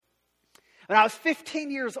When I was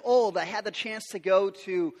 15 years old, I had the chance to go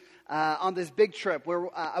to on this big trip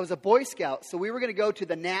where I was a Boy Scout. So we were going to go to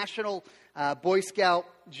the National Boy Scout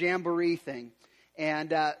Jamboree thing.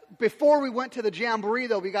 And before we went to the Jamboree,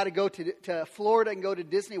 though, we got to go to Florida and go to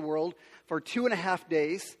Disney World for 2.5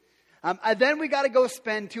 days. And then we got to go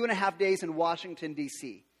spend 2.5 days in Washington,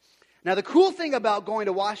 D.C. Now, the cool thing about going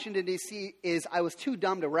to Washington, D.C. is I was too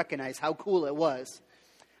dumb to recognize how cool it was.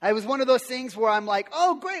 It was one of those things where I'm like,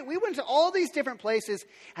 oh, great, we went to all these different places,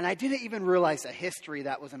 and I didn't even realize the history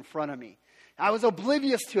that was in front of me. I was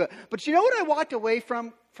oblivious to it. But you know what I walked away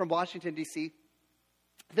from Washington, D.C.?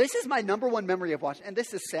 This is my number one memory of Washington, and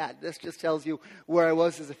this is sad. This just tells you where I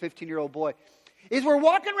was as a 15-year-old boy. Is we're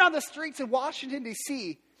walking around the streets of Washington,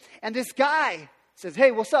 D.C., and this guy says, hey,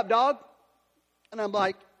 what's up, dog? And I'm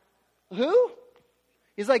like, who?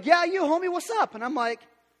 He's like, yeah, you, homie, what's up? And I'm like,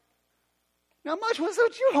 not much. What's up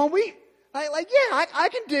with you, homie? I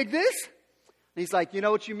can dig this. And he's like, you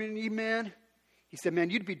know what you need, man? He said,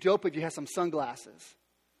 man, you'd be dope if you had some sunglasses.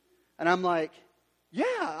 And I'm like, yeah,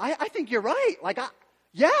 I think you're right.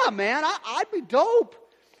 Yeah, man, I'd be dope.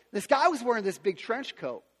 This guy was wearing this big trench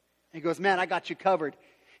coat. And he goes, man, I got you covered.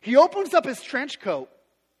 He opens up his trench coat.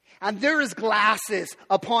 And there is glasses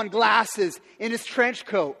upon glasses in his trench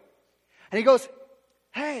coat. And he goes,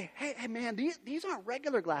 hey, man, these aren't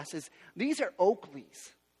regular glasses. These are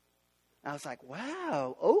Oakleys. And I was like,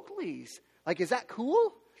 wow, Oakleys. Is that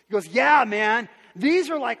cool? He goes, yeah, man, these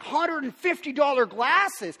are like $150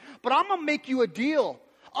 glasses, but I'm going to make you a deal.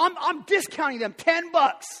 I'm discounting them $10.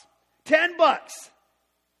 $10.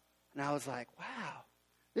 And I was like, wow,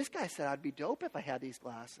 this guy said I'd be dope if I had these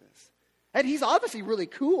glasses. And he's obviously really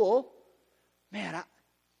cool. Man,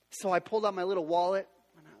 so I pulled out my little wallet.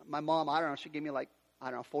 My mom, I don't know, she gave me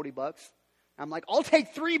 $40. I'm like, I'll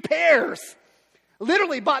take 3 pairs.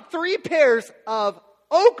 Literally bought 3 pairs of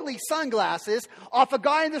Oakley sunglasses off a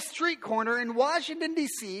guy in the street corner in Washington,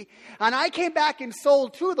 D.C. And I came back and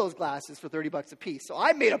sold 2 of those glasses for $30 a piece. So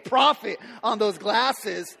I made a profit on those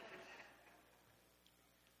glasses.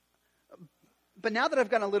 But now that I've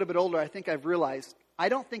gotten a little bit older, I think I've realized I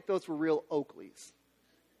don't think those were real Oakleys.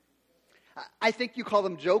 I think you call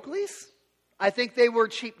them Jokeleys. I think they were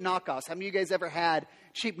cheap knockoffs. How many of you guys ever had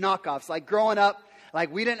cheap knockoffs? Growing up,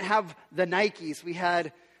 we didn't have the Nikes. We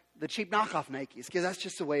had the cheap knockoff Nikes because that's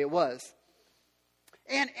just the way it was.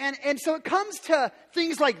 And so it comes to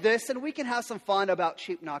things like this, and we can have some fun about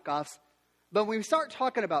cheap knockoffs. But when we start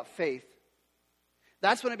talking about faith,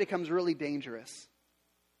 that's when it becomes really dangerous.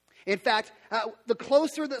 In fact, the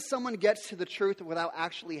closer that someone gets to the truth without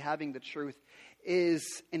actually having the truth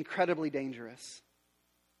is incredibly dangerous.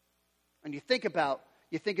 And you think about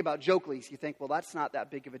Jokeleys, you think, well, that's not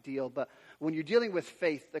that big of a deal. But when you're dealing with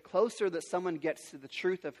faith, the closer that someone gets to the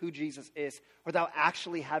truth of who Jesus is without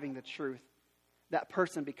actually having the truth, that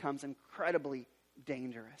person becomes incredibly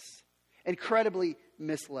dangerous, incredibly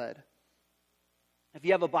misled. If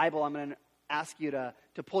you have a Bible, I'm going to ask you to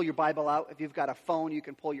pull your Bible out. If you've got a phone, you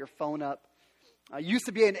can pull your phone up. Used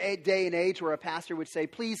to be a day and age where a pastor would say,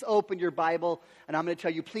 please open your Bible. And I'm going to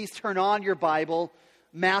tell you, please turn on your Bible.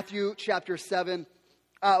 Matthew chapter 7.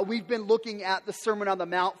 We've been looking at the Sermon on the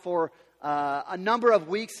Mount for a number of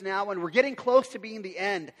weeks now, and we're getting close to being the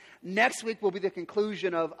end. Next week will be the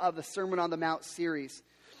conclusion of the Sermon on the Mount series.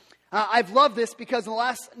 I've loved this because in the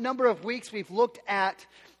last number of weeks we've looked at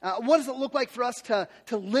what does it look like for us to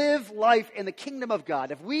live life in the kingdom of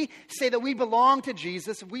God. If we say that we belong to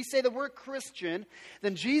Jesus, if we say that we're Christian,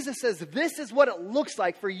 then Jesus says this is what it looks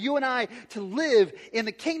like for you and I to live in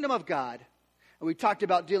the kingdom of God. And we talked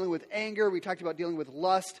about dealing with anger. We talked about dealing with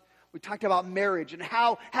lust. We talked about marriage and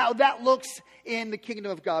how that looks in the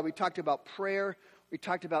kingdom of God. We talked about prayer. We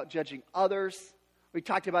talked about judging others. We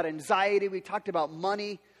talked about anxiety. We talked about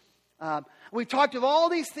money. We talked of all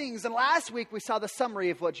these things. And last week we saw the summary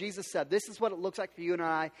of what Jesus said. This is what it looks like for you and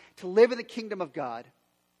I to live in the kingdom of God.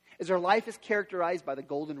 Is our life is characterized by the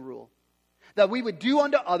golden rule. That we would do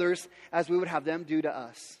unto others as we would have them do to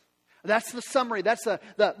us. That's the summary. That's the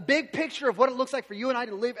big picture of what it looks like for you and I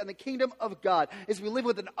to live in the kingdom of God. Is we live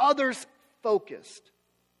with an others focused.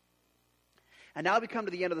 And now we come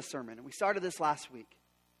to the end of the sermon. And we started this last week.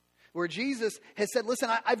 Where Jesus has said, listen,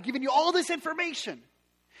 I've given you all this information.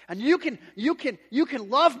 And you can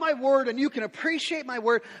love my word and you can appreciate my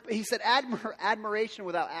word. But he said admiration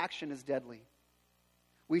without action is deadly.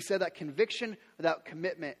 We said that conviction without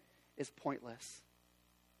commitment is pointless.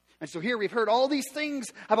 And so here we've heard all these things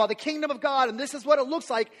about the kingdom of God, and this is what it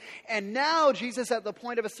looks like. And now Jesus, at the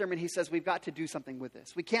point of a sermon, he says we've got to do something with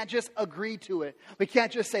this. We can't just agree to it. We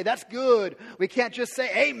can't just say, that's good. We can't just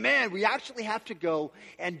say, amen. We actually have to go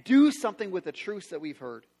and do something with the truths that we've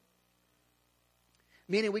heard.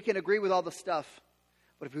 Meaning we can agree with all the stuff,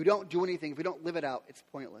 but if we don't do anything, if we don't live it out, it's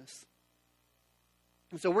pointless.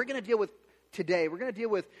 And so we're going to deal with today, we're going to deal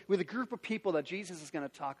with a group of people that Jesus is going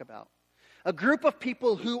to talk about. A group of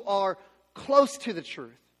people who are close to the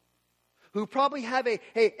truth, who probably have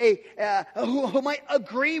who might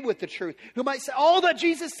agree with the truth, who might say, all that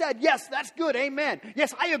Jesus said, yes, that's good, amen.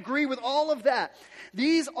 Yes, I agree with all of that.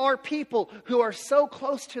 These are people who are so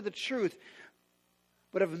close to the truth,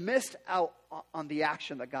 but have missed out on the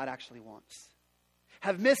action that God actually wants.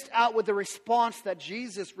 Have missed out with the response that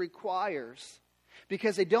Jesus requires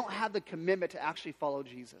because they don't have the commitment to actually follow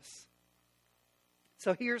Jesus.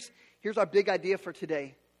 So here's our big idea for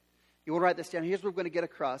today. You want to write this down. Here's what we're going to get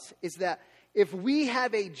across, is that if we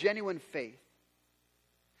have a genuine faith,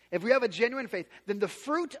 then the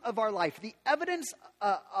fruit of our life, the evidence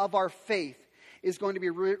of our faith is going to be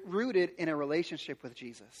rooted in a relationship with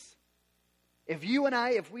Jesus. If you and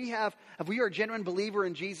I, if we are a genuine believer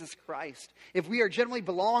in Jesus Christ, if we are genuinely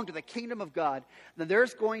belong to the kingdom of God, then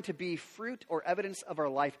there's going to be fruit or evidence of our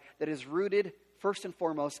life that is rooted first and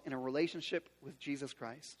foremost in a relationship with Jesus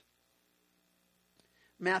Christ.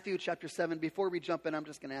 Matthew chapter 7, before we jump in, I'm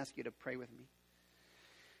just going to ask you to pray with me.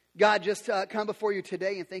 God, just come before you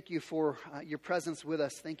today and thank you for your presence with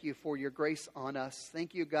us. Thank you for your grace on us.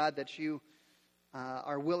 Thank you, God, that you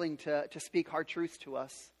are willing to speak hard truths to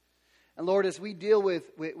us. And Lord, as we deal with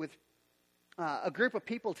a group of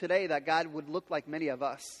people today that, God, would look like many of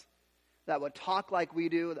us, that would talk like we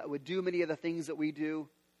do, that would do many of the things that we do.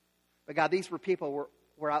 But God, these were people who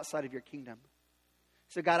were outside of your kingdom.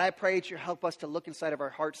 So God, I pray that you help us to look inside of our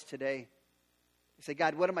hearts today. You say,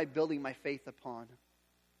 God, what am I building my faith upon?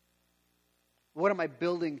 What am I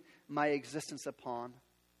building my existence upon?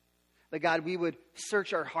 That God, we would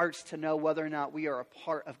search our hearts to know whether or not we are a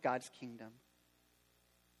part of God's kingdom.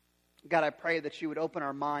 God, I pray that you would open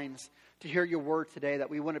our minds to hear your word today, that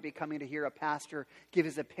we wouldn't be coming to hear a pastor give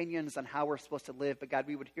his opinions on how we're supposed to live, but God,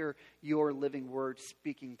 we would hear your living word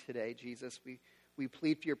speaking today, Jesus. We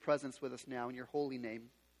plead for your presence with us now in your holy name.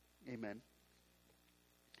 Amen.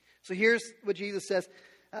 So here's what Jesus says.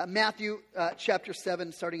 Matthew chapter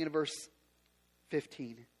 7, starting in verse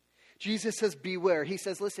 15. Jesus says, beware. He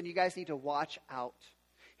says, listen, you guys need to watch out.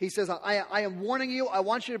 He says, I am warning you. I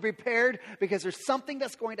want you to be prepared because there's something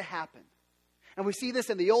that's going to happen. And we see this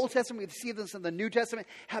in the Old Testament. We see this in the New Testament.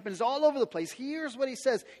 It happens all over the place. Here's what he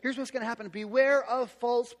says. Here's what's going to happen. Beware of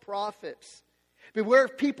false prophets. Beware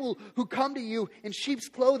of people who come to you in sheep's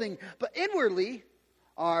clothing, but inwardly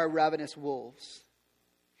are ravenous wolves.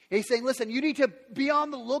 And he's saying, listen, you need to be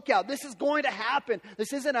on the lookout. This is going to happen.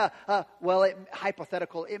 This isn't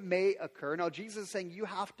hypothetical. It may occur. No, Jesus is saying you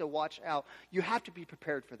have to watch out. You have to be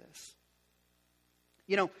prepared for this.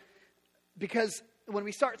 You know, because when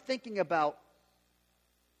we start thinking about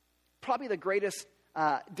probably the greatest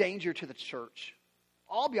danger to the church,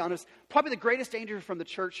 I'll be honest, probably the greatest danger from the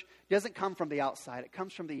church doesn't come from the outside. It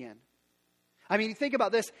comes from the in. I mean, think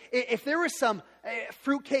about this. If there was some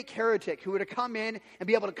fruitcake heretic who would have come in and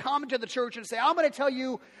be able to come into the church and say, I'm going to tell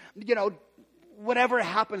you, whatever it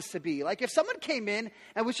happens to be. Like if someone came in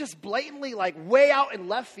and was just blatantly like way out in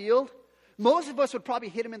left field, most of us would probably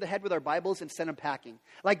hit him in the head with our Bibles and send him packing.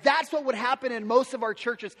 Like that's what would happen in most of our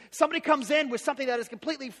churches. Somebody comes in with something that is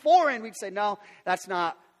completely foreign. We'd say, no, that's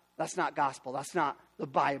not gospel. That's not the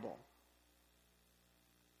Bible.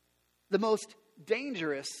 The most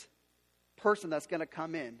dangerous person that's going to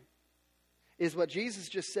come in is what Jesus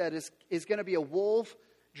just said is going to be a wolf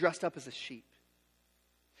dressed up as a sheep.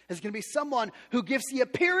 It's going to be someone who gives the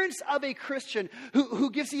appearance of a Christian, who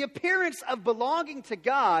gives the appearance of belonging to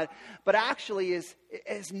God, but actually is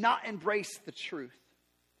not embraced the truth.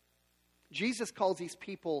 Jesus calls these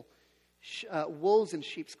people wolves in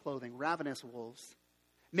sheep's clothing, ravenous wolves.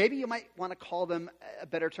 Maybe you might want to call them a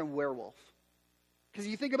better term, werewolf. Because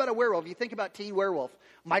you think about a werewolf, you think about Teen Werewolf,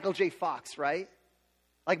 Michael J. Fox, right?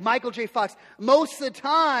 Like Michael J. Fox, most of the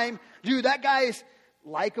time, dude, that guy's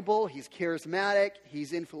likable, he's charismatic,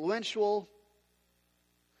 he's influential.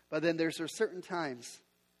 But then there's certain times,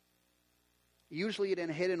 usually in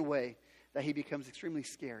a hidden way, that he becomes extremely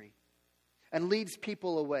scary and leads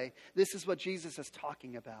people away. This is what Jesus is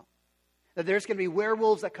talking about. That there's going to be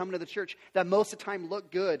werewolves that come to the church that most of the time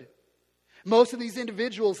look good. Most of these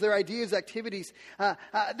individuals, their ideas, activities,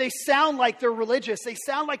 they sound like they're religious. They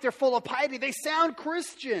sound like they're full of piety. They sound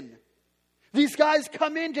Christian. These guys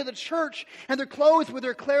come into the church and they're clothed with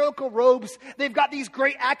their clerical robes. They've got these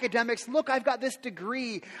great academics. Look, I've got this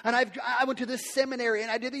degree and I went to this seminary and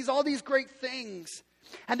I did all these great things.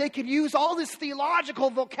 And they can use all this theological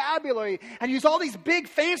vocabulary and use all these big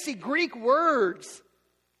fancy Greek words.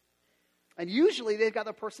 And usually they've got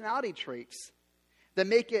their personality traits. that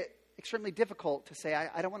make it extremely difficult to say,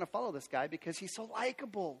 I don't want to follow this guy because he's so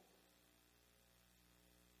likable.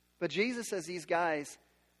 But Jesus says these guys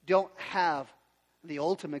don't have the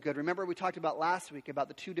ultimate good. Remember we talked about last week about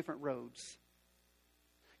the two different roads.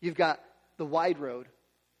 You've got the wide road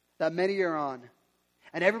that many are on.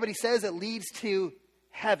 And everybody says it leads to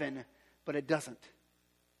heaven, but it doesn't.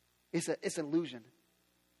 It's an illusion.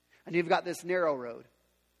 And you've got this narrow road.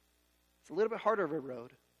 It's a little bit harder of a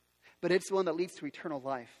road, but it's the one that leads to eternal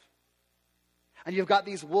life. And you've got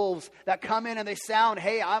these wolves that come in and they sound,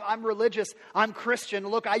 hey, I'm religious, I'm Christian.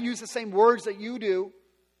 Look, I use the same words that you do.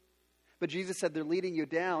 But Jesus said they're leading you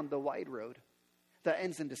down the wide road that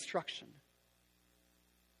ends in destruction.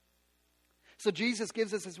 So Jesus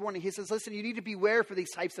gives us this warning. He says, listen, you need to beware for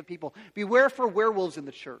these types of people. Beware for werewolves in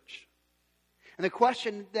the church. And the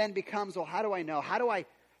question then becomes, well, how do I know? How do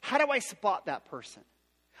I spot that person?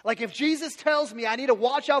 Like if Jesus tells me I need to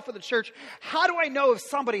watch out for the church, how do I know if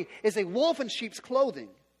somebody is a wolf in sheep's clothing?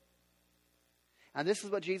 And this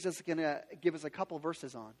is what Jesus is going to give us a couple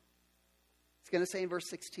verses on. He's going to say in verse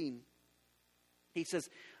 16, he says,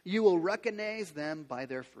 you will recognize them by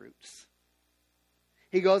their fruits.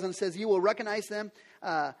 He goes and says, you will recognize them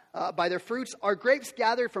by their fruits. Are grapes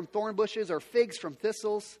gathered from thorn bushes or figs from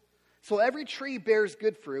thistles? So every tree bears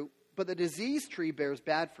good fruit, but the diseased tree bears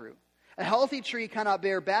bad fruit. A healthy tree cannot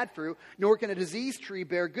bear bad fruit, nor can a diseased tree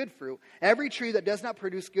bear good fruit. Every tree that does not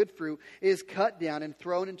produce good fruit is cut down and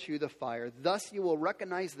thrown into the fire. Thus you will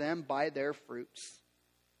recognize them by their fruits.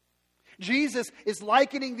 Jesus is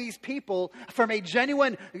likening these people from a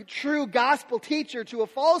genuine, true gospel teacher to a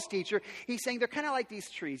false teacher. He's saying they're kind of like these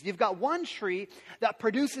trees. You've got one tree that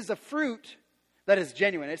produces a fruit that is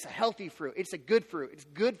genuine. It's a healthy fruit. It's a good fruit. It's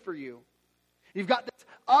good for you. You've got this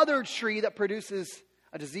other tree that produces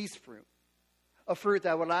a diseased fruit. A fruit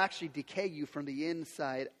that will actually decay you from the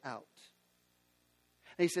inside out.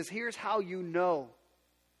 And he says, here's how you know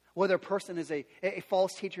whether a person is a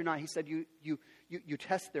false teacher or not. He said, you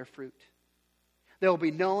test their fruit. They will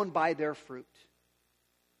be known by their fruit.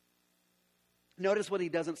 Notice what he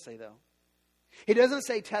doesn't say, though. He doesn't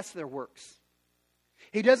say test their works.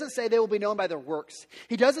 He doesn't say they will be known by their works.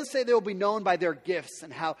 He doesn't say they will be known by their gifts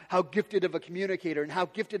and how gifted of a communicator and how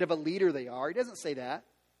gifted of a leader they are. He doesn't say that.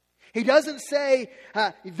 He doesn't say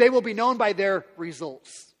they will be known by their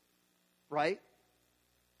results, right?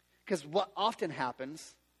 Because what often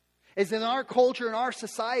happens is in our culture, in our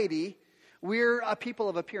society, we're a people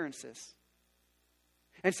of appearances.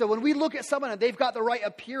 And so when we look at someone and they've got the right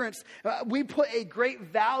appearance, we put a great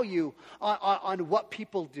value on what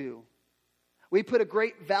people do. We put a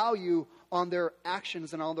great value on their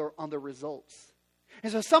actions and on their results.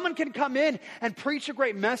 And so someone can come in and preach a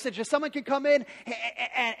great message, and someone can come in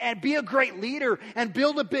and be a great leader and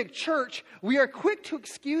build a big church. We are quick to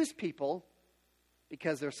excuse people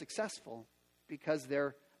because they're successful, because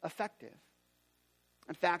they're effective.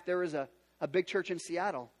 In fact, there is a big church in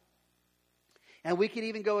Seattle. And we can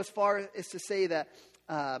even go as far as to say that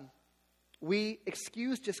we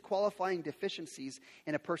excuse disqualifying deficiencies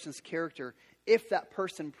in a person's character if that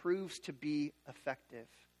person proves to be effective.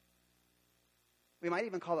 We might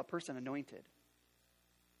even call that person anointed.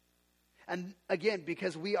 And again,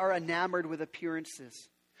 because we are enamored with appearances.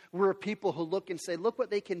 We're people who look and say, look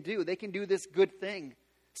what they can do. They can do this good thing.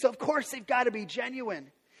 So of course they've got to be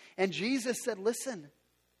genuine. And Jesus said, listen,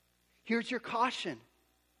 here's your caution.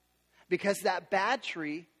 Because that bad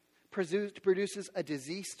tree produces a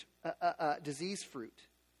diseased fruit.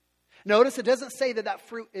 Notice it doesn't say that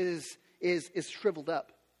fruit is shriveled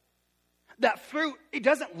up. That fruit, it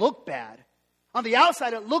doesn't look bad. On the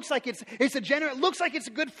outside, it looks like it's it looks like it's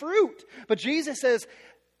a good fruit. But Jesus says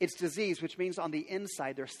it's disease, which means on the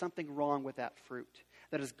inside there's something wrong with that fruit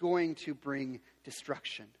that is going to bring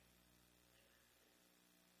destruction.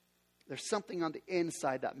 There's something on the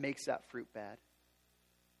inside that makes that fruit bad.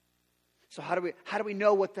 So how do we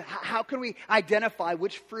know how can we identify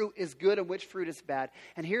which fruit is good and which fruit is bad?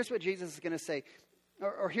 And here's what Jesus is going to say,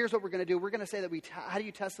 or here's what we're going to do. We're going to say that how do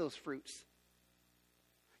you test those fruits?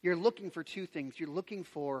 You're looking for two things. You're looking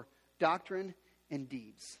for doctrine and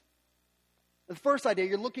deeds. The first idea,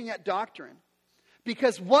 you're looking at doctrine.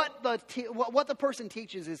 Because what the person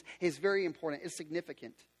teaches is very important, is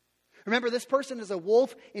significant. Remember, this person is a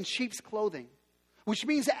wolf in sheep's clothing. Which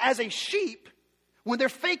means that as a sheep, when they're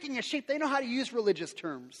faking a sheep, they know how to use religious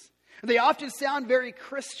terms. They often sound very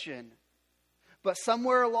Christian. But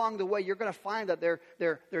somewhere along the way, you're going to find that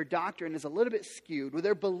their doctrine is a little bit skewed, or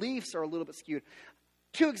their beliefs are a little bit skewed.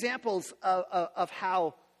 Two examples of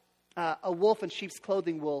how a wolf in sheep's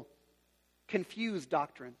clothing will confuse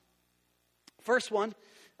doctrine. First one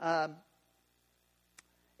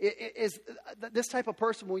is this type of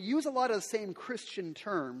person will use a lot of the same Christian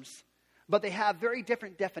terms, but they have very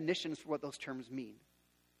different definitions for what those terms mean.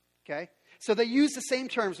 Okay? So they use the same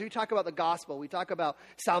terms. We talk about the gospel. We talk about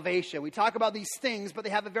salvation. We talk about these things, but they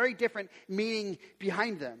have a very different meaning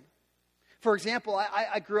behind them. For example,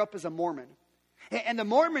 I grew up as a Mormon. And the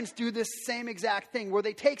Mormons do this same exact thing where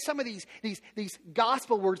they take some of these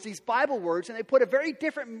gospel words, these Bible words, and they put a very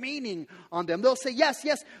different meaning on them. They'll say, yes,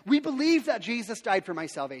 we believe that Jesus died for my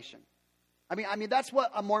salvation. I mean, that's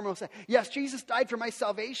what a Mormon will say. Yes, Jesus died for my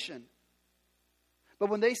salvation. But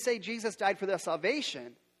when they say Jesus died for their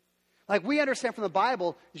salvation, like we understand from the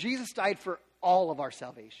Bible, Jesus died for all of our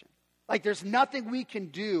salvation. Like there's nothing we can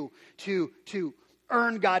do to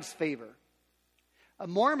earn God's favor. A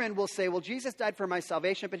Mormon will say, well, Jesus died for my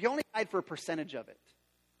salvation, but he only died for a percentage of it.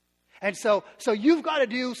 And so you've got to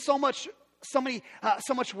do so much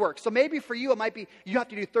work. So maybe for you, it might be you have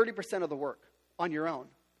to do 30% of the work on your own.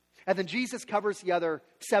 And then Jesus covers the other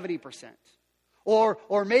 70%.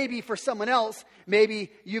 Or maybe for someone else,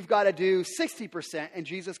 maybe you've got to do 60% and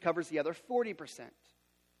Jesus covers the other 40%.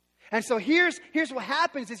 And so here's what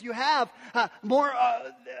happens is you have more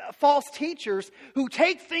false teachers who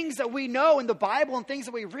take things that we know in the Bible and things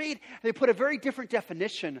that we read, and they put a very different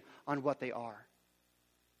definition on what they are,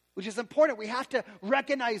 which is important. We have to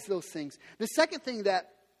recognize those things. The second thing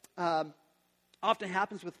that often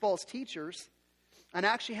happens with false teachers, and I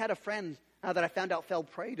actually had a friend that I found out fell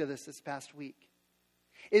prey to this past week,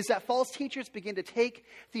 is that false teachers begin to take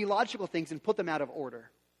theological things and put them out of order.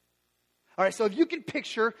 All right, so if you can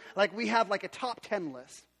picture, like we have like a top 10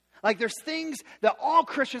 list. Like there's things that all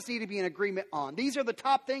Christians need to be in agreement on. These are the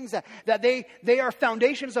top things that they are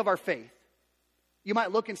foundations of our faith. You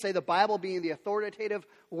might look and say the Bible being the authoritative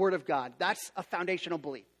Word of God. That's a foundational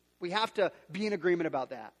belief. We have to be in agreement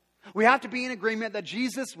about that. We have to be in agreement that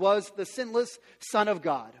Jesus was the sinless Son of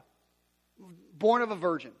God, born of a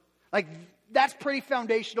virgin. Like that's pretty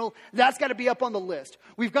foundational. That's got to be up on the list.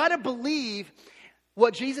 We've got to believe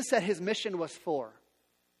what Jesus said his mission was for.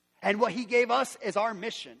 And what he gave us is our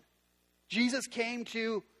mission. Jesus came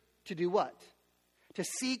to do what? To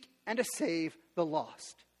seek and to save the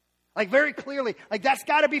lost. Like very clearly, like that's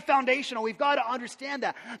got to be foundational. We've got to understand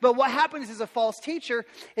that. But what happens as a false teacher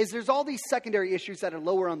is there's all these secondary issues that are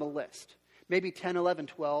lower on the list. Maybe 10, 11,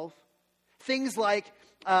 12. Things like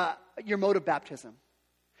your mode of baptism.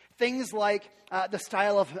 Things like the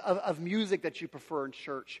style of music that you prefer in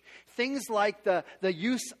church. Things like the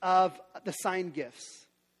use of the sign gifts.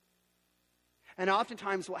 And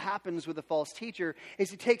oftentimes what happens with a false teacher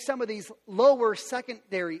is you take some of these lower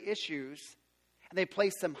secondary issues and they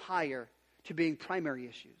place them higher to being primary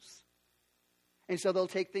issues. And so they'll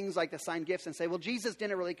take things like the sign gifts and say, well, Jesus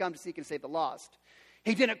didn't really come to seek and save the lost.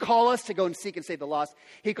 He didn't call us to go and seek and save the lost.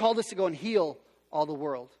 He called us to go and heal all the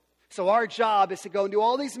world. So our job is to go and do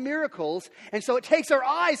all these miracles. And so it takes our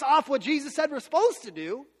eyes off what Jesus said we're supposed to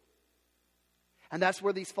do. And that's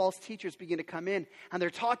where these false teachers begin to come in. And they're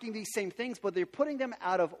talking these same things, but they're putting them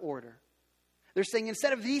out of order. They're saying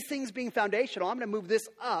instead of these things being foundational, I'm going to move this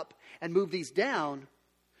up and move these down.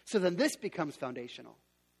 So then this becomes foundational.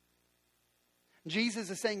 Jesus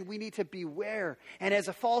is saying we need to beware. And as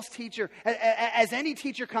a false teacher, as any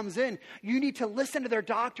teacher comes in, you need to listen to their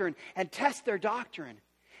doctrine and test their doctrine.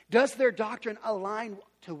 Does their doctrine align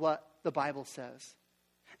to what the Bible says?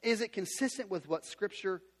 Is it consistent with what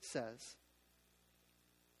Scripture says?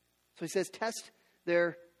 So he says, test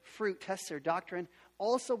their fruit, test their doctrine.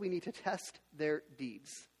 Also, we need to test their deeds.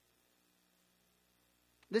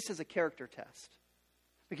 This is a character test.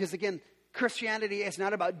 Because again, Christianity is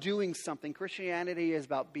not about doing something. Christianity is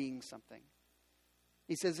about being something.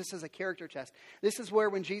 He says this is a character test. This is where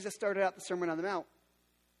when Jesus started out the Sermon on the Mount,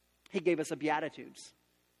 he gave us a Beatitudes.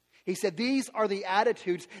 He said these are the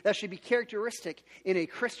attitudes that should be characteristic in a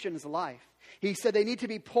Christian's life. He said they need to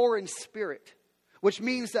be poor in spirit, which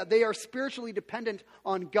means that they are spiritually dependent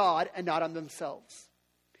on God and not on themselves.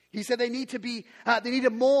 He said they need to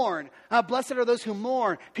mourn. Blessed are those who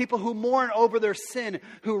mourn, people who mourn over their sin,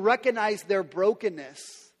 who recognize their brokenness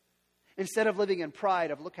instead of living in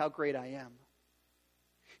pride of look how great I am.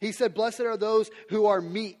 He said, blessed are those who are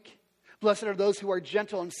meek. Blessed are those who are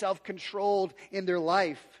gentle and self-controlled in their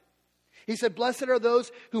life. He said, blessed are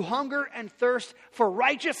those who hunger and thirst for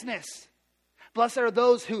righteousness. Blessed are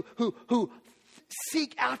those who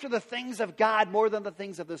seek after the things of God more than the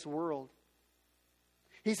things of this world.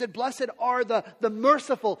 He said, blessed are the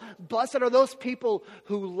merciful. Blessed are those people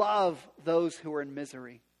who love those who are in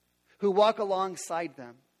misery, who walk alongside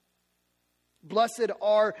them. Blessed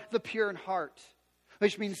are the pure in heart,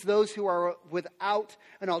 which means those who are without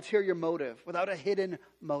an ulterior motive, without a hidden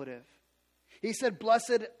motive. He said,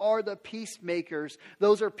 blessed are the peacemakers.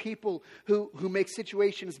 Those are people who make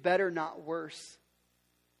situations better, not worse.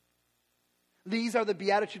 These are the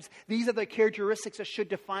Beatitudes. These are the characteristics that should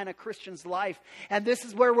define a Christian's life. And this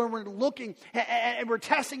is where when we're looking and we're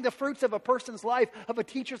testing the fruits of a person's life, of a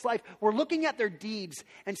teacher's life, we're looking at their deeds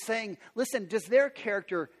and saying, listen, does their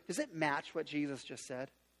character, does it match what Jesus just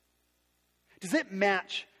said? Does it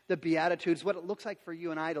match the Beatitudes, what it looks like for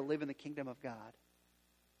you and I to live in the kingdom of God?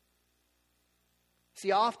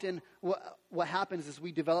 See, often what happens is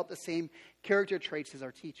we develop the same character traits as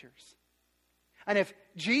our teachers. And if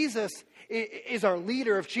Jesus is our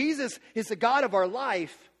leader, if Jesus is the God of our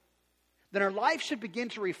life, then our life should begin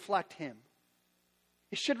to reflect Him.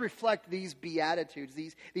 It should reflect these Beatitudes,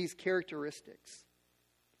 these characteristics.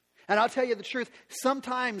 And I'll tell you the truth,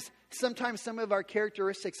 sometimes some of our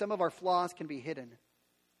characteristics, some of our flaws can be hidden.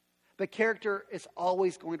 But character is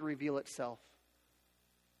always going to reveal itself.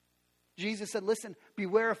 Jesus said, listen,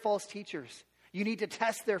 beware of false teachers. You need to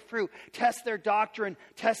test their fruit, test their doctrine,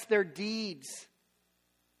 test their deeds.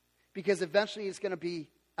 Because eventually it's going to be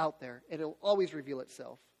out there. It'll always reveal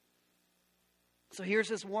itself. So here's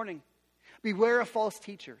this warning. Beware of false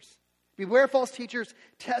teachers. Beware of false teachers.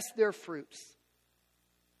 Test their fruits.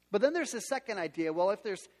 But then there's the second idea. Well, if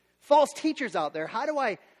there's false teachers out there, how do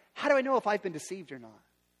I know if I've been deceived or not?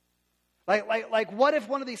 Like what if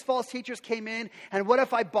one of these false teachers came in, and what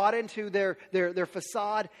if I bought into their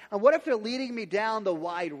facade? And what if they're leading me down the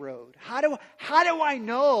wide road? How do I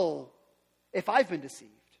know if I've been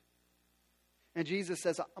deceived? And Jesus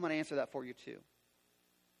says, I'm going to answer that for you too.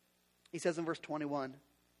 He says in verse 21,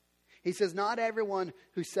 He says, not everyone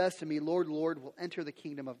who says to me, Lord, Lord, will enter the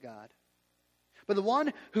kingdom of God, but the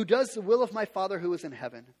one who does the will of my Father who is in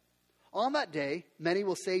heaven. On that day, many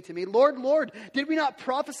will say to me, Lord, Lord, did we not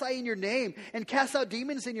prophesy in your name and cast out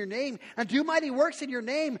demons in your name and do mighty works in your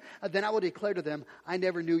name? And then I will declare to them, I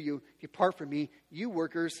never knew you. Depart from me, you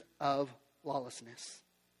workers of lawlessness.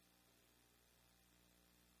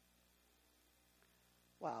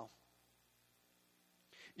 Wow.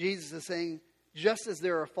 Jesus is saying, just as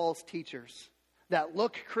there are false teachers that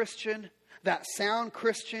look Christian, that sound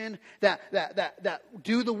Christian, that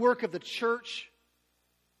do the work of the church,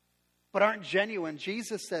 but aren't genuine,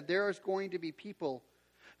 Jesus said there is going to be people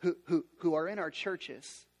who are in our churches,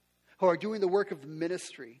 who are doing the work of the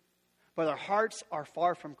ministry, but their hearts are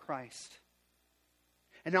far from Christ.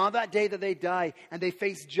 And on that day that they die and they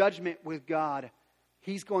face judgment with God,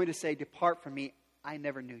 He's going to say, depart from me, I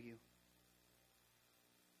never knew you.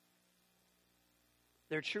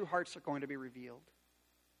 Their true hearts are going to be revealed.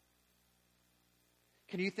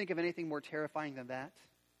 Can you think of anything more terrifying than that?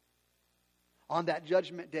 On that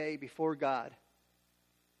judgment day before God,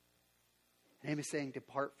 and Him is saying,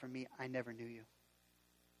 depart from me, I never knew you.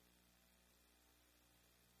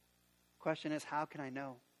 Question is, how can I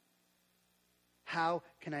know? How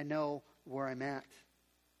can I know where I'm at?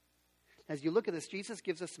 As you look at this, Jesus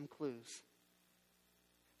gives us some clues.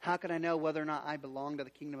 How can I know whether or not I belong to the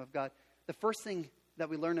kingdom of God? The first thing that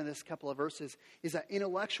we learn in this couple of verses is that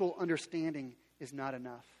intellectual understanding is not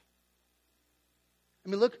enough. I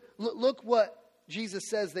mean, look what Jesus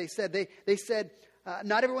says. They said,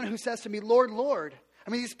 not everyone who says to me, Lord, Lord. I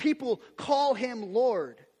mean, these people call Him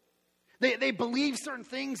Lord. They believe certain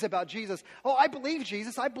things about Jesus. Oh, I believe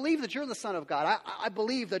Jesus. I believe that you're the Son of God. I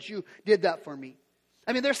believe that you did that for me.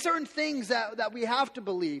 I mean, there's certain things that we have to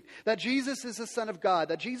believe. That Jesus is the Son of God.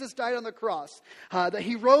 That Jesus died on the cross. That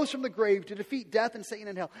He rose from the grave to defeat death and Satan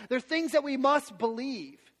and hell. There are things that we must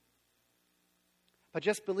believe. But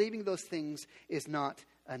just believing those things is not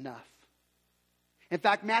enough. In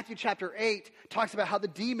fact, Matthew chapter 8 talks about how the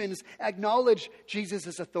demons acknowledge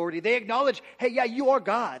Jesus' authority. They acknowledge, hey, yeah, you are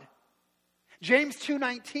God. James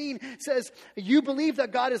 2:19 says, you believe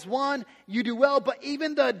that God is one, you do well, but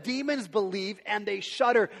even the demons believe and they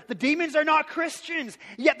shudder. The demons are not Christians,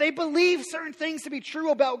 yet they believe certain things to be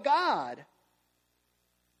true about God.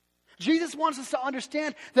 Jesus wants us to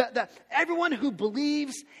understand that everyone who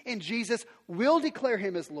believes in Jesus will declare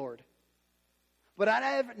Him as Lord.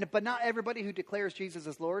 But not everybody who declares Jesus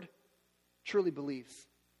as Lord truly believes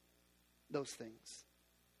those things.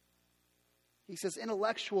 He says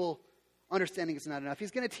intellectual understanding is not enough.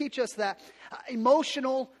 He's going to teach us that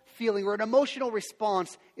emotional feeling or an emotional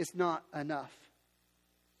response is not enough.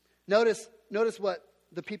 Notice what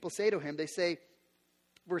the people say to Him. They say,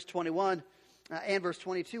 verse 21 and verse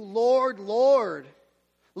 22, Lord, Lord,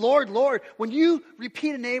 Lord, Lord. When you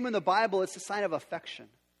repeat a name in the Bible, it's a sign of affection.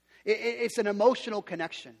 It's an emotional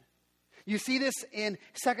connection. You see this in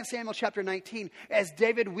 2 Samuel chapter 19 as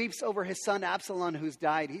David weeps over his son Absalom who's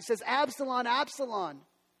died. He says, Absalom, Absalom.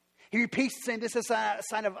 He repeats saying this is a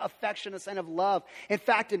sign of affection, a sign of love. In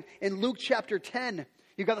fact, in Luke chapter 10,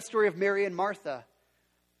 you've got the story of Mary and Martha.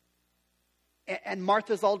 And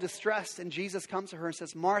Martha's all distressed, and Jesus comes to her and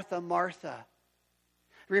says, Martha, Martha.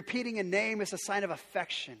 Repeating a name is a sign of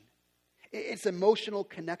affection. It's emotional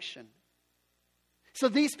connection. So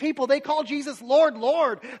these people, they call Jesus Lord,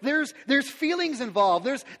 Lord. There's feelings involved.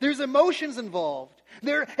 There's emotions involved.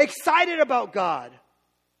 They're excited about God.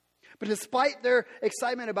 But despite their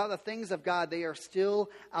excitement about the things of God, they are still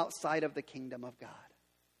outside of the kingdom of God.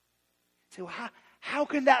 So how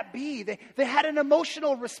can that be? They had an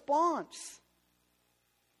emotional response.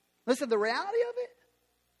 Listen, the reality of it,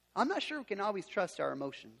 I'm not sure we can always trust our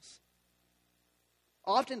emotions.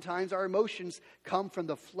 Oftentimes, our emotions come from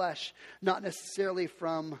the flesh, not necessarily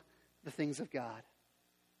from the things of God.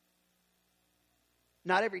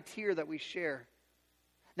 Not every tear that we share,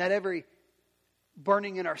 not every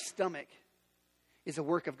burning in our stomach is a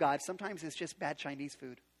work of God. Sometimes it's just bad Chinese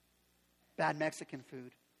food, bad Mexican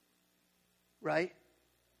food, right?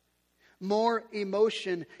 More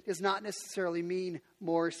emotion does not necessarily mean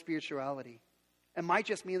more spirituality. It might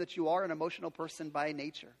just mean that you are an emotional person by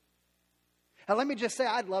nature. And let me just say,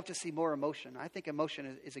 I'd love to see more emotion. I think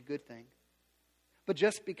emotion is a good thing. But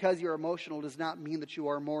just because you're emotional does not mean that you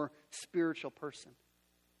are a more spiritual person.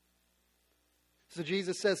 So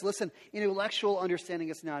Jesus says, listen, intellectual understanding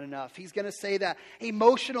is not enough. He's going to say that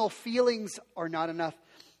emotional feelings are not enough.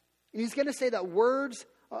 And he's going to say that words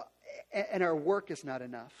and our work is not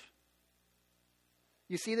enough.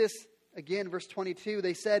 You see this again, verse 22.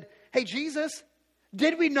 They said, hey, Jesus,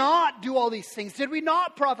 did we not do all these things? Did we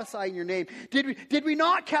not prophesy in your name? Did we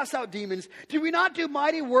not cast out demons? Did we not do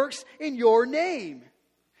mighty works in your name?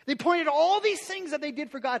 They pointed to all these things that they did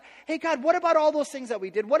for God. Hey, God, what about all those things that we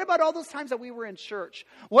did? What about all those times that we were in church?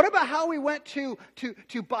 What about how we went to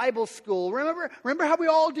Bible school? Remember how we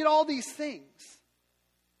all did all these things?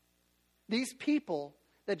 These people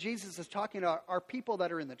that Jesus is talking about are people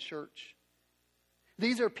that are in the church.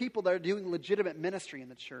 These are people that are doing legitimate ministry in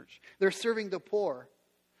the church. They're serving the poor.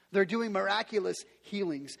 They're doing miraculous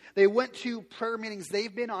healings. They went to prayer meetings.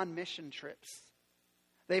 They've been on mission trips.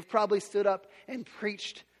 They've probably stood up and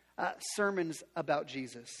preached sermons about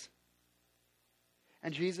Jesus.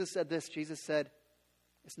 And Jesus said this. Jesus said,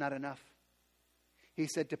 it's not enough. He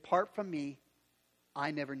said, depart from me. I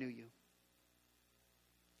never knew you.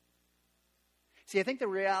 See, I think the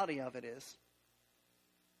reality of it is,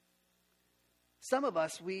 some of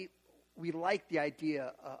us, we like the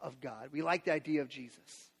idea of God. We like the idea of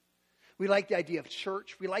Jesus. We like the idea of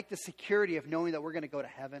church. We like the security of knowing that we're going to go to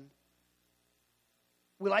heaven.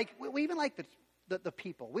 We even like the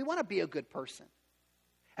people. We want to be a good person.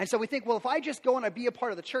 And so we think, well, if I just go and I be a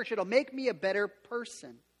part of the church, it'll make me a better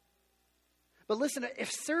person. But listen,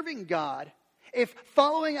 if serving God, if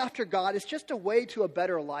following after God is just a way to a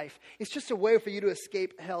better life, it's just a way for you to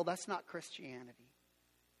escape hell, that's not Christianity.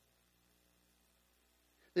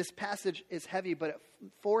 This passage is heavy, but it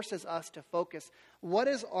forces us to focus. What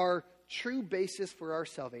is our true basis for our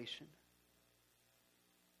salvation?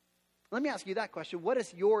 Let me ask you that question. What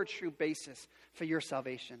is your true basis for your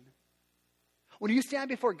salvation? When you stand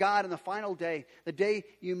before God on the final day, the day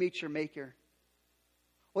you meet your Maker,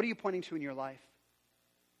 what are you pointing to in your life?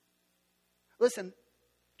 Listen,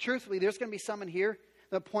 truthfully, there's going to be someone here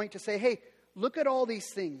that point to say, hey, look at all these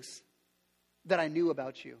things that I knew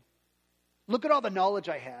about you. Look at all the knowledge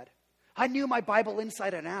I had. I knew my Bible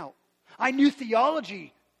inside and out. I knew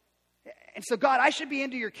theology. And so, God, I should be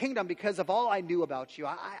into your kingdom because of all I knew about you.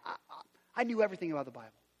 I knew everything about the Bible.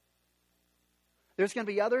 There's going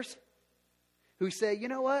to be others who say, you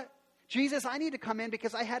know what? Jesus, I need to come in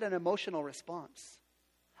because I had an emotional response.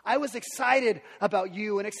 I was excited about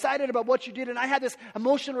you and excited about what you did, and I had this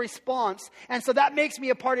emotional response. And so that makes me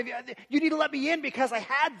a part of you. You need to let me in because I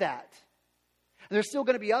had that. And there's still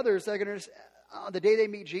going to be others that are going to, the day they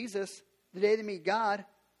meet Jesus, the day they meet God,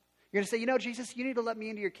 you're going to say, you know, Jesus, you need to let me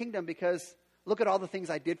into your kingdom because look at all the things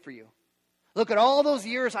I did for you. Look at all those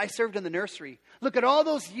years I served in the nursery. Look at all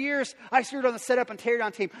those years I served on the setup and tear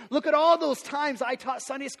down team. Look at all those times I taught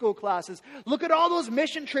Sunday school classes. Look at all those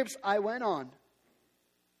mission trips I went on.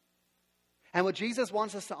 And what Jesus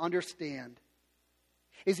wants us to understand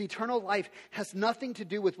is eternal life has nothing to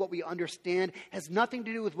do with what we understand, has nothing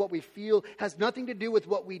to do with what we feel, has nothing to do with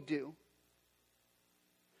what we do.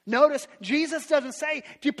 Notice, Jesus doesn't say,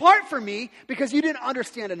 depart from me because you didn't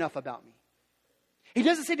understand enough about me. He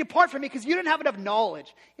doesn't say, depart from me because you didn't have enough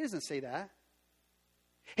knowledge. He doesn't say that.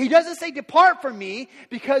 He doesn't say, depart from me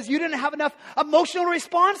because you didn't have enough emotional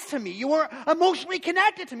response to me. You weren't emotionally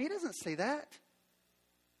connected to me. He doesn't say that.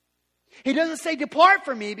 He doesn't say, depart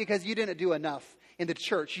from me because you didn't do enough in the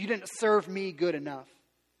church. You didn't serve me good enough.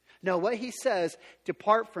 No, what he says,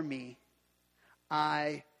 depart from me.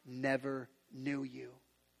 I never knew you.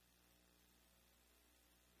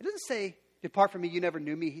 It doesn't say, depart from me, you never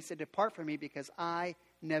knew me. He said, depart from me because I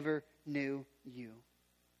never knew you.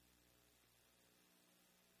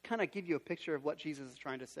 Kind of give you a picture of what Jesus is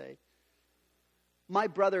trying to say. My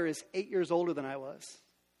brother is 8 years older than I was.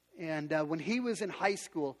 And when he was in high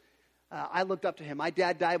school, I looked up to him. My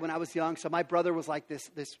dad died when I was young, so my brother was like this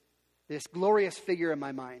glorious figure in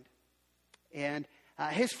my mind. And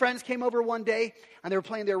his friends came over one day, and they were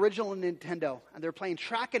playing the original Nintendo. And they were playing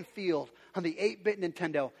track and field on the 8-bit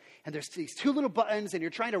Nintendo. And there's these two little buttons, and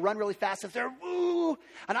you're trying to run really fast. And they're, woo!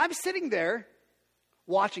 And I'm sitting there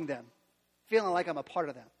watching them, feeling like I'm a part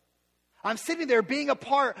of them. I'm sitting there being a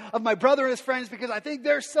part of my brother and his friends because I think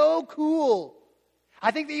they're so cool.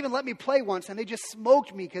 I think they even let me play once, and they just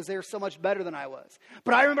smoked me because they were so much better than I was.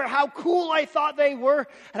 But I remember how cool I thought they were,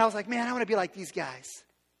 and I was like, man, I want to be like these guys.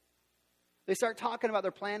 They start talking about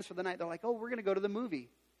their plans for the night. They're like, oh, we're going to go to the movie.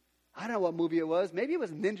 I don't know what movie it was. Maybe it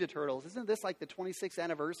was Ninja Turtles. Isn't this like the 26th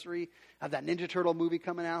anniversary of that Ninja Turtle movie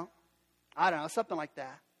coming out? I don't know, something like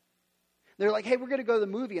that. They're like, hey, we're going to go to the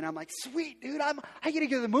movie. And I'm like, sweet, dude, I get to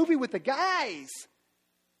go to the movie with the guys.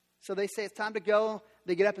 So they say it's time to go.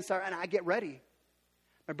 They get up and start, and I get ready.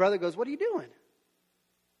 My brother goes, what are you doing?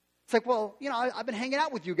 It's like, well, I've been hanging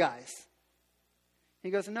out with you guys. He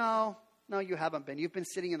goes, no, you haven't been. You've been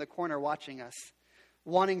sitting in the corner watching us,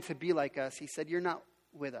 wanting to be like us. He said, you're not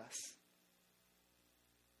with us.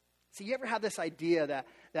 See, you ever have this idea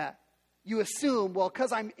that you assume, well,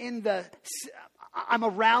 because I'm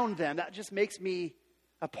around them, that just makes me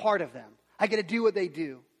a part of them. I get to do what they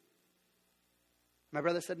do. My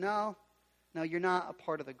brother said, no, you're not a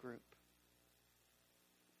part of the group.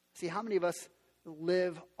 See, how many of us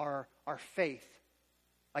live our faith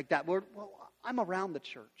like that? Well, I'm around the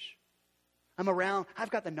church.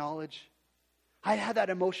 I've got the knowledge. I had that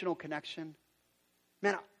emotional connection.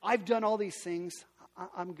 Man, I've done all these things.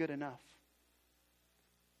 I'm good enough.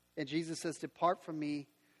 And Jesus says, depart from me,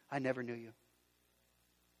 I never knew you.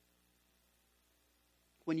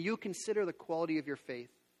 When you consider the quality of your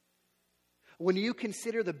faith, when you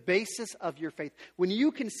consider the basis of your faith, when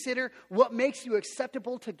you consider what makes you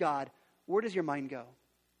acceptable to God, where does your mind go?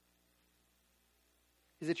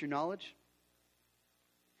 Is it your knowledge?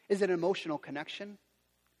 Is it an emotional connection?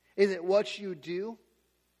 Is it what you do?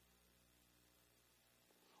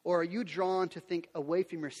 Or are you drawn to think away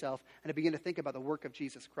from yourself and to begin to think about the work of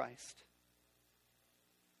Jesus Christ?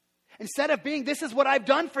 Instead of being, this is what I've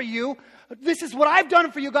done for you. This is what I've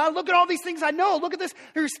done for you, God. Look at all these things I know. Look at this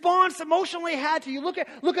response emotionally I had to you. Look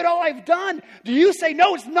at all I've done. Do you say,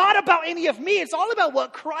 no, it's not about any of me. It's all about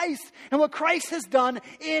what Christ has done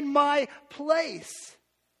in my place.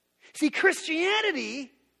 See,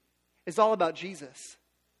 Christianity is all about Jesus.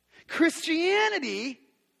 Christianity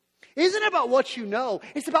isn't about what you know.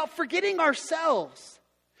 It's about forgetting ourselves.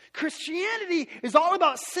 Christianity is all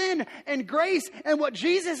about sin and grace and what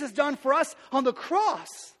Jesus has done for us on the cross.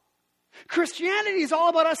 Christianity is all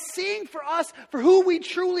about us seeing for us for who we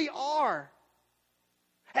truly are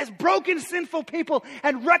as broken, sinful people,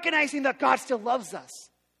 and recognizing that God still loves us.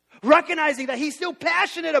 Recognizing that He's still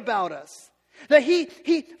passionate about us. That He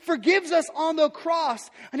forgives us on the cross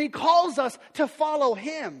and He calls us to follow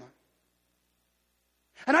Him.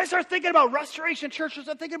 And I start thinking about Restoration Church. I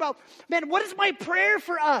start thinking about, man, what is my prayer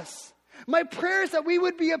for us? My prayer is that we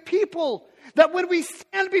would be a people that when we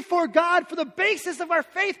stand before God for the basis of our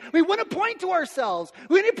faith, we wouldn't point to ourselves.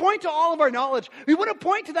 We wouldn't point to all of our knowledge. We wouldn't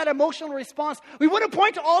point to that emotional response. We wouldn't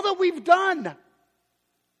point to all that we've done.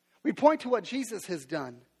 We point to what Jesus has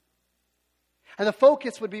done. And the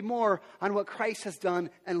focus would be more on what Christ has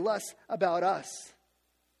done and less about us.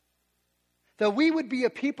 That we would be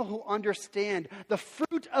a people who understand the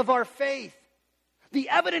fruit of our faith. The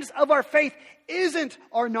evidence of our faith isn't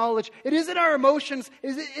our knowledge. It isn't our emotions.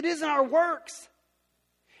 It isn't our works.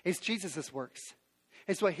 It's Jesus' works.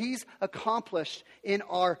 It's what He's accomplished in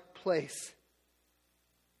our place.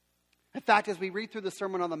 In fact, as we read through the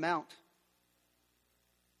Sermon on the Mount,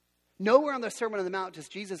 nowhere on the Sermon on the Mount does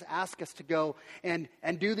Jesus ask us to go and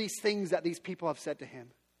do these things that these people have said to Him.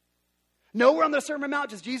 Nowhere on the Sermon on the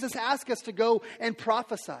Mount does Jesus ask us to go and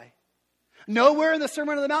prophesy. Nowhere in the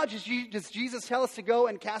Sermon on the Mount does Jesus tell us to go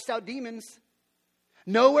and cast out demons.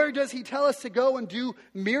 Nowhere does He tell us to go and do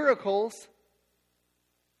miracles.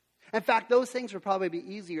 In fact, those things would probably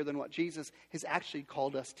be easier than what Jesus has actually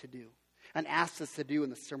called us to do and asked us to do in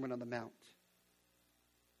the Sermon on the Mount.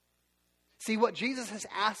 See, what Jesus has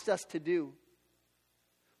asked us to do,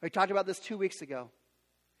 we talked about this 2 weeks ago,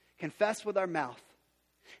 confess with our mouth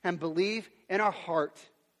and believe in our heart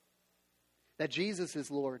that Jesus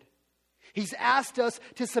is Lord. He's asked us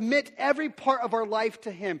to submit every part of our life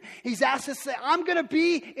to Him. He's asked us to say, I'm going to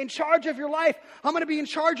be in charge of your life. I'm going to be in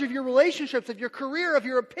charge of your relationships, of your career, of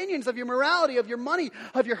your opinions, of your morality, of your money,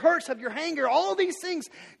 of your hurts, of your anger, all these things.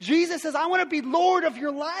 Jesus says, I want to be Lord of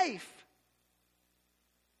your life.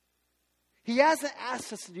 He hasn't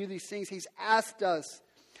asked us to do these things. He's asked us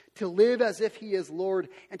to live as if He is Lord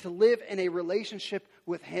and to live in a relationship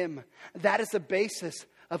with Him. That is the basis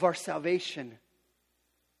of our salvation.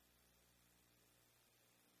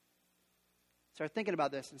 Start thinking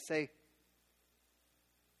about this and say,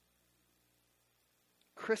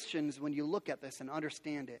 Christians, when you look at this and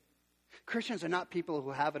understand it, Christians are not people who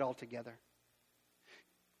have it all together.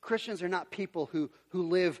 Christians are not people who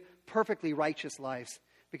live perfectly righteous lives.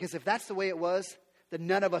 Because if that's the way it was, then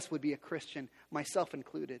none of us would be a Christian, myself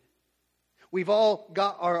included. We've all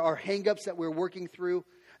got our hang-ups that we're working through,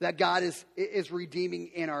 that God is redeeming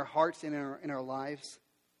in our hearts and in our lives.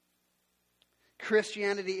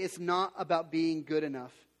 Christianity is not about being good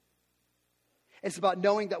enough. It's about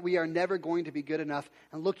knowing that we are never going to be good enough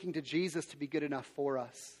and looking to Jesus to be good enough for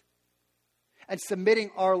us. And submitting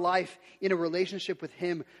our life in a relationship with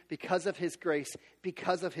Him because of His grace,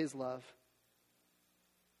 because of His love.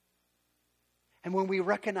 And when we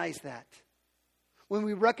recognize that,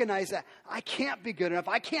 I can't be good enough,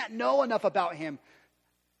 I can't know enough about Him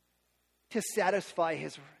to satisfy Him.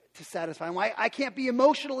 I can't be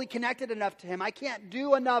emotionally connected enough to Him. I can't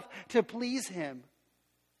do enough to please Him.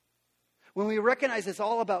 When we recognize it's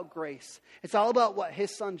all about grace, it's all about what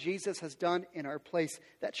His Son Jesus has done in our place,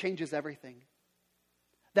 that changes everything.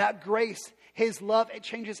 That grace, His love, it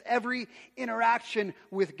changes every interaction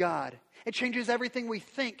with God. It changes everything we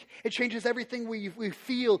think. It changes everything we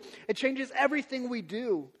feel. It changes everything we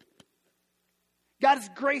do. God's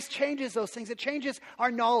grace changes those things. It changes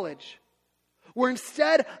our knowledge. Where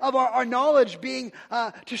instead of our knowledge being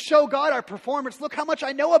to show God our performance, look how much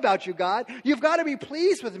I know about you, God. You've got to be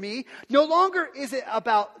pleased with me. No longer is it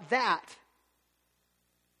about that.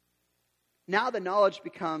 Now the knowledge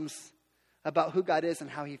becomes about who God is and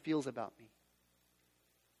how He feels about me.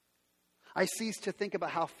 I cease to think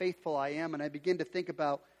about how faithful I am, and I begin to think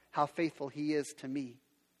about how faithful He is to me.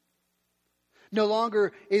 No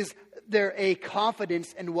longer is there a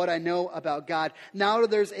confidence in what I know about God. Now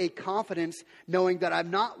there's a confidence knowing that I'm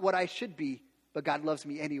not what I should be, but God loves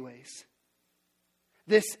me anyways.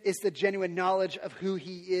 This is the genuine knowledge of who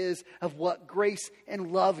He is, of what grace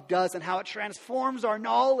and love does, and how it transforms our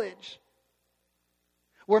knowledge.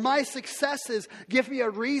 Where my successes give me a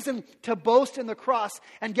reason to boast in the cross.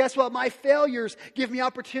 And guess what? My failures give me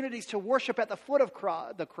opportunities to worship at the foot of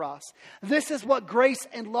the cross. This is what grace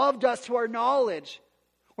and love does to our knowledge.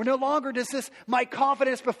 Where no longer does this, my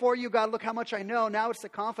confidence before you, God, look how much I know. Now it's the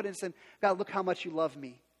confidence in, God, look how much you love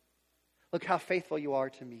me. Look how faithful you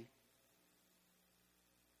are to me.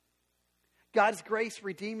 God's grace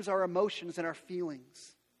redeems our emotions and our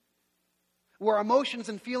feelings. Where emotions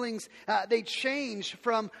and feelings, they change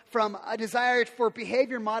from a desire for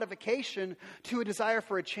behavior modification to a desire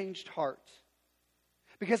for a changed heart.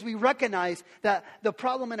 Because we recognize that the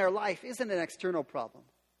problem in our life isn't an external problem.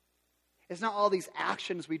 It's not all these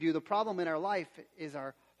actions we do. The problem in our life is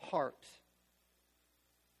our heart.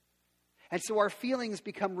 And so our feelings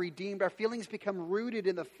become redeemed. Our feelings become rooted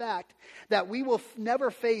in the fact that we will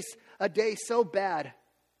never face a day so bad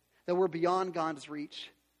that we're beyond God's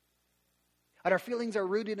reach. And our feelings are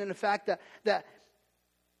rooted in the fact that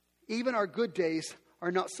even our good days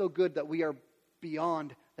are not so good that we are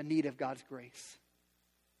beyond the need of God's grace.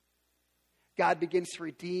 God begins to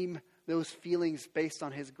redeem those feelings based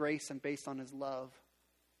on His grace and based on His love.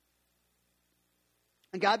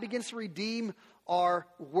 And God begins to redeem our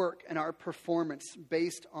work and our performance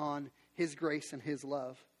based on His grace and His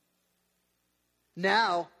love.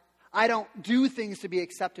 Now, I don't do things to be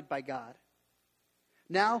accepted by God.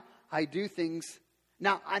 Now, I do things,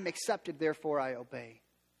 now I'm accepted, therefore I obey.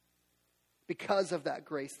 Because of that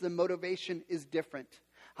grace, the motivation is different.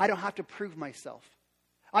 I don't have to prove myself.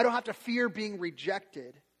 I don't have to fear being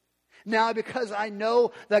rejected. Now, because I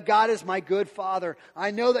know that God is my good Father,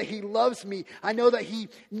 I know that He loves me, I know that He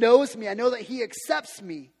knows me, I know that He accepts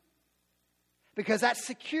me. Because that's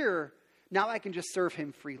secure, now I can just serve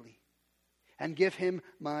Him freely and give Him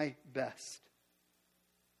my best.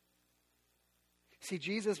 See,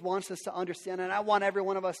 Jesus wants us to understand, and I want every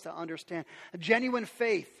one of us to understand, a genuine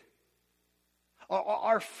faith,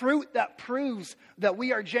 our fruit that proves that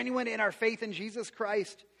we are genuine in our faith in Jesus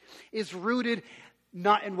Christ, is rooted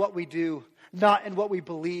not in what we do, not in what we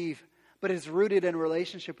believe, but is rooted in a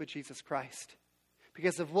relationship with Jesus Christ.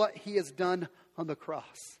 Because of what He has done on the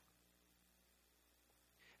cross.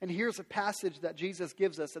 And here's a passage that Jesus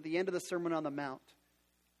gives us at the end of the Sermon on the Mount,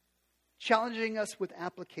 challenging us with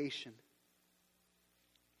application.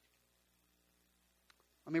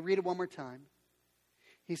 Let me read it one more time.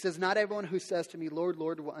 He says, "Not everyone who says to me, 'Lord,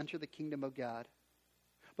 Lord,' will enter the kingdom of God,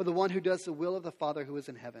 but the one who does the will of the Father who is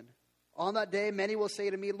in heaven. On that day, many will say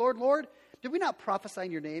to me, 'Lord, Lord, did we not prophesy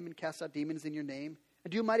in your name and cast out demons in your name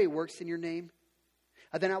and do mighty works in your name?'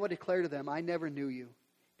 And then I will declare to them, 'I never knew you.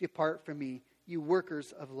 Depart from me, you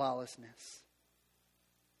workers of lawlessness.'"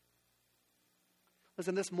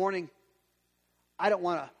 Listen, this morning, I don't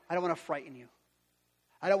want to frighten you.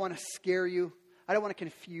 I don't want to scare you. I don't want to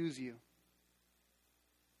confuse you.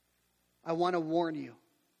 I want to warn you.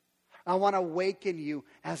 I want to awaken you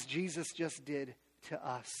as Jesus just did to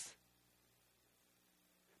us.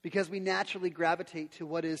 Because we naturally gravitate to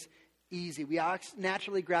what is easy. We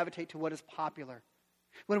naturally gravitate to what is popular.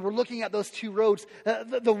 When we're looking at those two roads,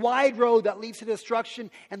 the wide road that leads to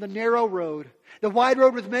destruction and the narrow road. The wide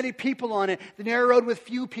road with many people on it, the narrow road with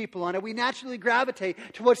few people on it. We naturally gravitate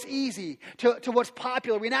to what's easy, to what's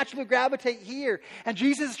popular. We naturally gravitate here. And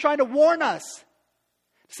Jesus is trying to warn us.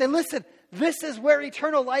 To say, listen, this is where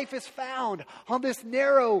eternal life is found, on this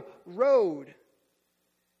narrow road.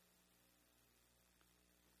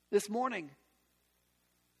 This morning,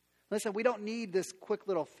 listen, we don't need this quick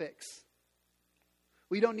little fix.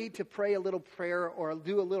 We don't need to pray a little prayer or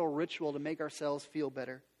do a little ritual to make ourselves feel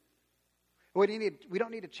better. We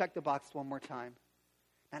don't need to check the box one more time.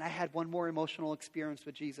 And I had one more emotional experience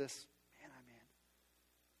with Jesus. Man, oh man.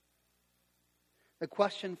 The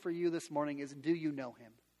question for you this morning is, do you know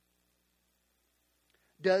him?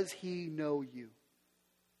 Does he know you?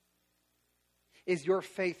 Is your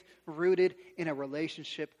faith rooted in a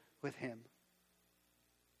relationship with him?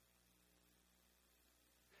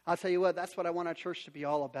 I'll tell you what, that's what I want our church to be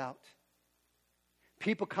all about.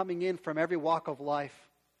 People coming in from every walk of life.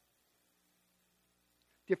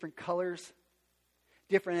 Different colors,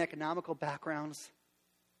 different economical backgrounds.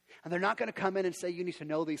 And they're not going to come in and say, you need to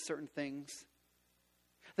know these certain things.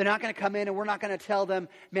 They're not going to come in and we're not going to tell them,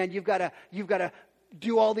 man, you've got to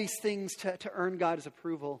do all these things to earn God's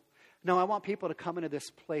approval. No, I want people to come into this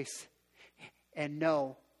place and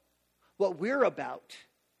know what we're about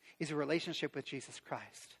is a relationship with Jesus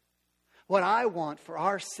Christ. What I want for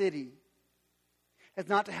our city is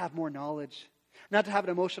not to have more knowledge, not to have an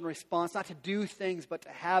emotional response, not to do things, but to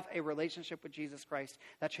have a relationship with Jesus Christ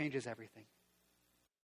that changes everything.